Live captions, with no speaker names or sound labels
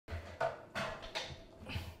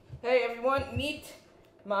Hey everyone, meet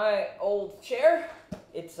my old chair.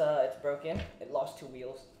 It's broken. It lost 2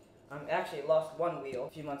 wheels. Actually, it lost 1 wheel a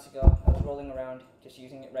few months ago. I was rolling around just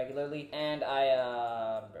using it regularly, and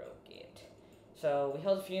I broke it. So we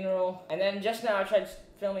held a funeral, and then just now I tried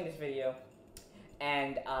filming this video,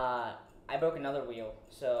 and I broke another wheel.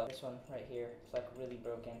 So this one right here, it's like really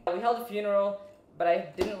broken. We held a funeral, but I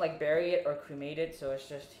didn't like bury it or cremate it, so it's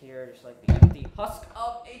just here, just like the empty husk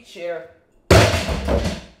of a chair.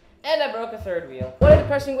 And I broke a 3rd wheel. What a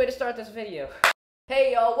depressing way to start this video.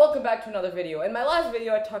 Hey y'all, welcome back to another video. In my last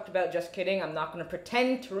video I talked about just kidding. I'm not going to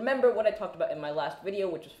pretend to remember what I talked about in my last video,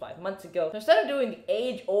 which was 5 months ago. So instead of doing the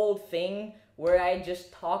age-old thing where I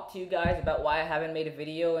just talk to you guys about why I haven't made a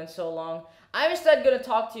video in so long, I'm instead going to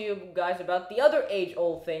talk to you guys about the other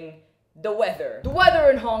age-old thing, the weather. The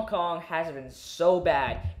weather in Hong Kong has been so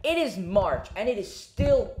bad. It is March and it is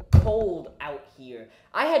still cold out here.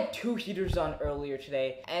 I had 2 heaters on earlier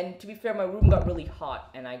today, and to be fair, my room got really hot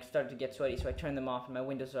and I started to get sweaty, so I turned them off and my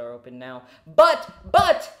windows are open now. But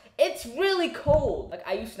it's really cold. Like,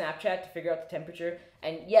 I use Snapchat to figure out the temperature,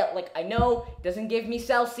 and yeah, like, I know it doesn't give me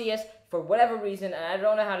Celsius for whatever reason, and I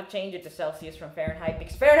don't know how to change it to Celsius from Fahrenheit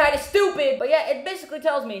because Fahrenheit is stupid. But yeah, it basically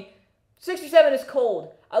tells me 67 is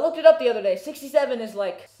cold. I looked it up the other day. 67 is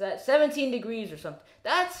like 17 degrees or something.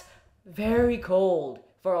 That's very cold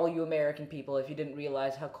for all you American people if you didn't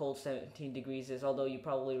realize how cold 17 degrees is, although you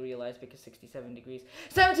probably realize because 67 degrees.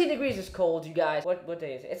 17 degrees is cold, you guys. What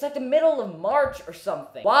day is it? It's like the middle of March or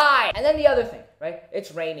something. Why? And then the other thing, right?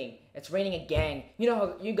 It's raining. It's raining again. You know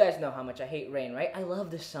how, you guys know how much I hate rain, right? I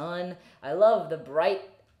love the sun. I love the bright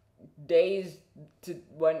days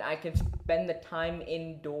when I can spend the time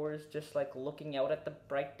indoors just like looking out at the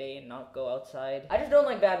bright day and not go outside. I just don't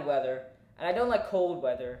like bad weather, and I don't like cold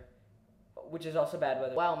weather, which is also bad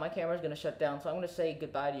weather. Wow, my camera's gonna shut down, so I'm gonna say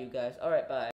goodbye to you guys. Alright, bye.